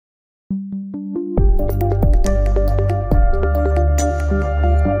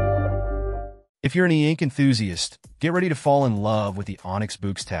If you're an e-ink enthusiast, get ready to fall in love with the Onyx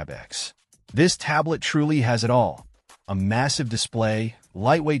Boox Tab X. This tablet truly has it all: a massive display,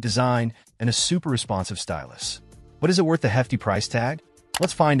 lightweight design, and a super responsive stylus. But is it worth the hefty price tag?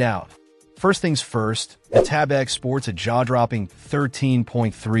 Let's find out. First things first, the Tab X sports a jaw-dropping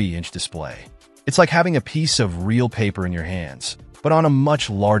 13.3-inch display. It's like having a piece of real paper in your hands, but on a much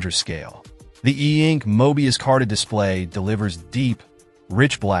larger scale. The e-ink Mobius carded display delivers deep,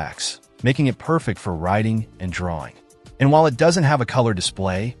 rich blacks, making it perfect for writing and drawing. And while it doesn't have a color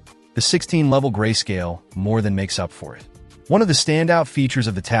display, the 16-level grayscale more than makes up for it. One of the standout features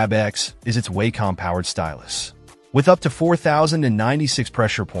of the Tab X is its Wacom-powered stylus. With up to 4,096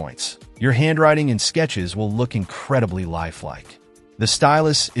 pressure points, your handwriting and sketches will look incredibly lifelike. The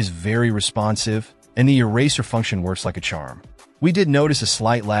stylus is very responsive, and the eraser function works like a charm. We did notice a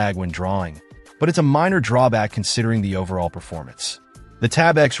slight lag when drawing, but it's a minor drawback considering the overall performance. The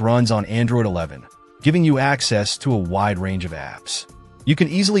Tab X runs on Android 11, giving you access to a wide range of apps. You can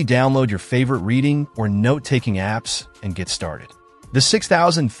easily download your favorite reading or note-taking apps and get started. The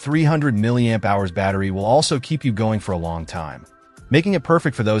 6,300 mAh battery will also keep you going for a long time, making it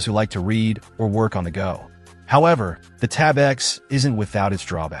perfect for those who like to read or work on the go. However, the Tab X isn't without its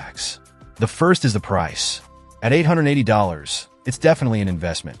drawbacks. The first is the price. At $880, it's definitely an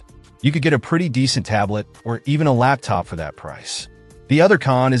investment. You could get a pretty decent tablet or even a laptop for that price. The other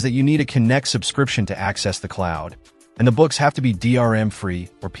con is that you need a Connect subscription to access the cloud, and the books have to be DRM-free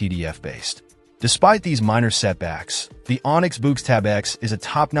or PDF-based. Despite these minor setbacks, the Onyx Boox Tab X is a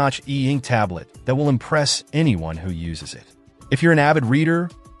top-notch e-ink tablet that will impress anyone who uses it. If you're an avid reader,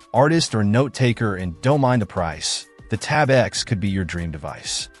 artist, or note-taker and don't mind the price, the Tab X could be your dream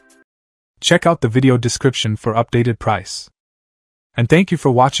device. Check out the video description for updated price. And thank you for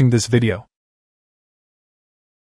watching this video.